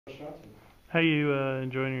How you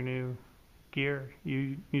enjoying your new gear?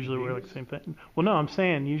 You usually wear like the same thing. Well, no, I'm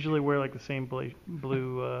saying usually wear like the same blue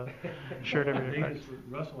shirt every day. Adidas,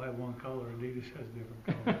 Russell had one color. Adidas has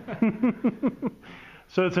different colors.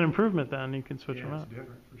 So it's an improvement then. You can switch them Yeah, out. it's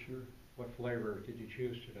different for sure. What flavor did you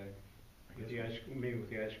choose today? I guess With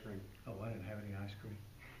the ice cream. Oh, I didn't have any ice cream.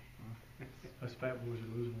 Us fat boys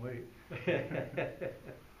are losing weight.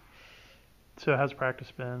 So how's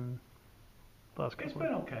practice been the last It's couple?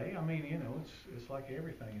 been okay. I mean, you know, it's like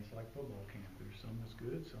everything. It's like football camp. There's some that's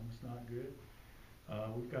good, some that's not good.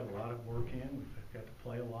 We've got a lot of work in. We've got to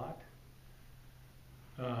play a lot.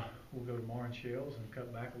 We'll go tomorrow in shells and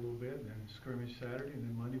cut back a little bit, and then scrimmage Saturday, and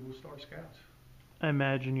then Monday we'll start scouts. I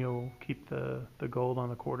imagine you'll keep the gold on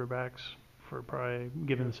the quarterbacks for probably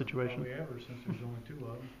given the situation. Probably ever, since there's only two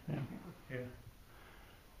of them. Yeah. Yeah.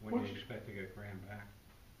 When do you expect to get Graham back?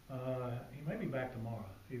 He may be back tomorrow,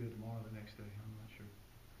 either tomorrow or the next day. I'm not sure.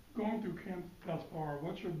 Going through camp thus far,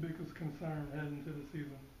 what's your biggest concern heading into the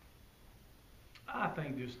season? I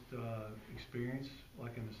think just experience,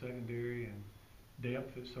 like in the secondary, and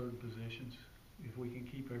depth at certain positions. If we can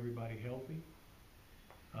keep everybody healthy,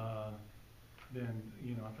 then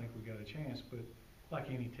I think we got a chance. But like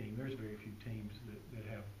any team, there's very few teams that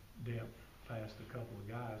have depth past a couple of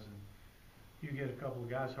guys, and you get a couple of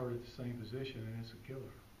guys hurt at the same position, and it's a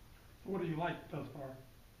killer. So what do you like thus far?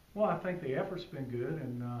 Well, I think the effort's been good,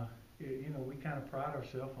 and we kind of pride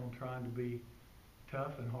ourselves on trying to be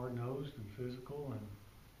tough and hard-nosed and physical,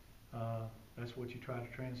 and that's what you try to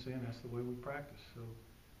transcend. That's the way we practice. So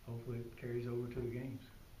hopefully it carries over to the games.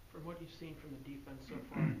 From what you've seen from the defense so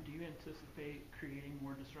far, do you anticipate creating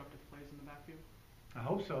more disruptive plays in the backfield? I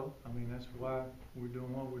hope so. I mean, that's why we're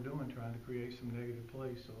doing what we're doing, trying to create some negative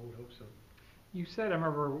plays, so I would hope so. You said, I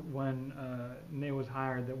remember when Nate was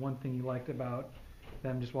hired, that one thing you liked about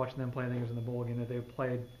them, just watching them play, I think it was in the bowl game, that they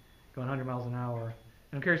played going 100 miles an hour.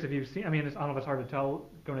 And I'm curious if you've seen, I mean, I don't know if it's hard to tell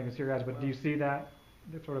going against your guys, but do you see that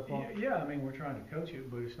sort of quality? Yeah, I mean, we're trying to coach it,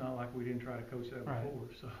 but it's not like we didn't try to coach that before.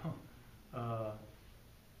 So,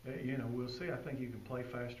 we'll see. I think you can play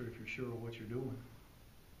faster if you're sure of what you're doing.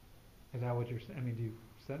 Is that what you're saying? I mean, do you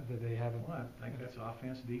said that they haven't? Well, I think that's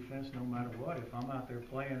offense, defense, no matter what. If I'm out there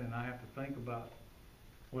playing and I have to think about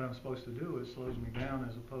what I'm supposed to do, it slows me down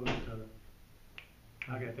as opposed to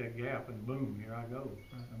I got that gap and boom, here I go.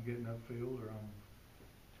 I'm getting upfield, or I'm,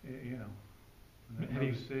 no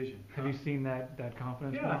decision. Have you seen that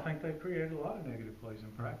confidence? Yeah, I think they've created a lot of negative plays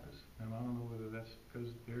in practice, and I don't know whether that's because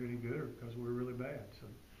they're any good or because we're really bad. So,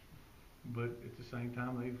 but at the same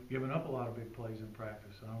time, they've given up a lot of big plays in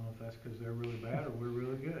practice. I don't know if that's because they're really bad or we're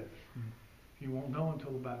really good. You won't know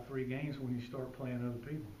until about 3 games when you start playing other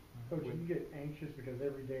people. Coach, you get anxious because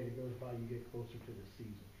every day that goes by, you get closer to the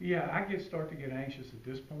season. Yeah, I start to get anxious at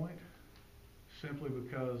this point, simply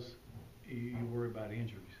because you worry about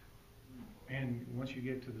injuries. And once you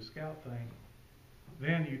get to the scout thing,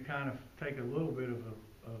 then you kind of take a little bit of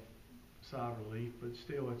a sigh of relief, but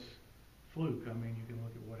still it's fluke. I mean, you can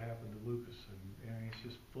look at what happened to Lucas, and it's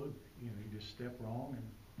just fluke. You just step wrong,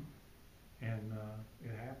 and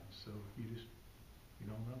it happens. So you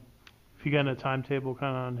don't know. Have you gotten a timetable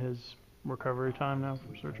kind of on his recovery time now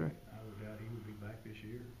from surgery? I would doubt he would be back this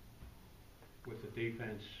year. With the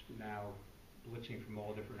defense now blitzing from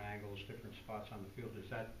all different angles, different spots on the field, does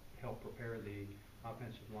that help prepare the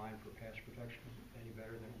offensive line for pass protection any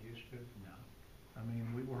better than it used to? No. I mean,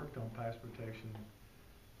 we worked on pass protection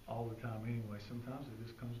all the time anyway. Sometimes it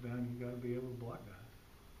just comes down, you got to be able to block guys.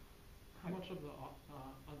 How much of the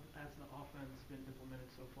as the offense been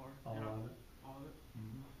implemented so far? All of it. All of it.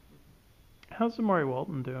 Mm-hmm. How's Amari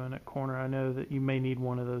Walton doing at corner? I know that you may need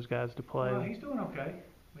one of those guys to play. Well, he's doing okay.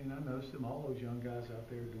 I mean, I noticed him. All those young guys out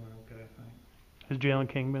there are doing okay, I think. Has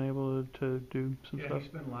Jalen King been able to do some Yeah, stuff?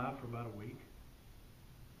 he's been live for about a week.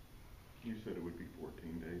 You said it would be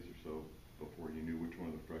 14 days or so before you knew which one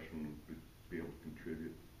of the freshmen would be able to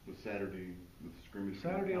contribute. Was Saturday with the scrimmage?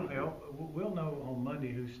 Saturday will help. We'll know on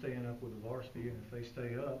Monday who's staying up with the varsity, and if they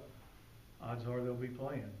stay up, odds are they'll be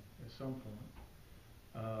playing at some point.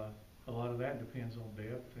 A lot of that depends on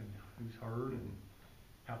depth and who's hurt and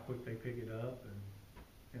how quick they pick it up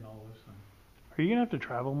and all those things. Are you gonna have to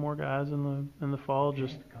travel more guys in the fall? The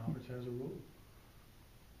Just conference has a rule.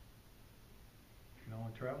 You can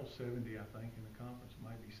only travel 70, I think, in the conference. It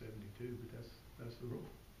might be 72, but that's the rule.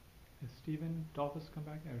 Has Stephen Dolphus come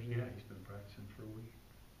back? Or is he? Yeah, he's been practicing for a week.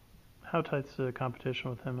 how tight's the competition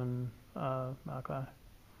with him and Malachi?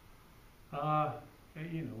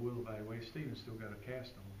 We'll evaluate. Steven's still got a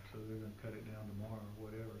cast on, so they're going to cut it down tomorrow or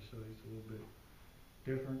whatever. So it's a little bit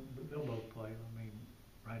different, but they'll both play. I mean,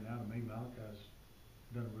 right now to me, Malachi's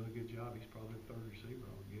done a really good job. He's probably the third receiver,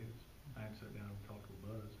 I would guess. I haven't sat down and talked with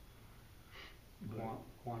Buzz. But,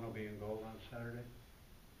 Quan will be in goal on Saturday.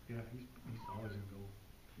 yeah, he's always in goal.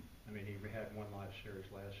 I mean, he had one live series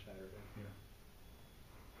last Saturday. Yeah.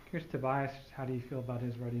 Here's Tobias. How do you feel about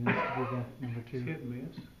his readiness to be the number He's 2? hit and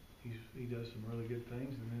miss. He does some really good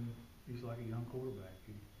things, and then he's like a young quarterback.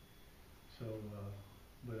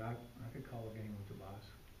 But I could call a game with Tobias.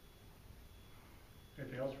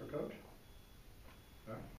 Anything else for Coach? All right.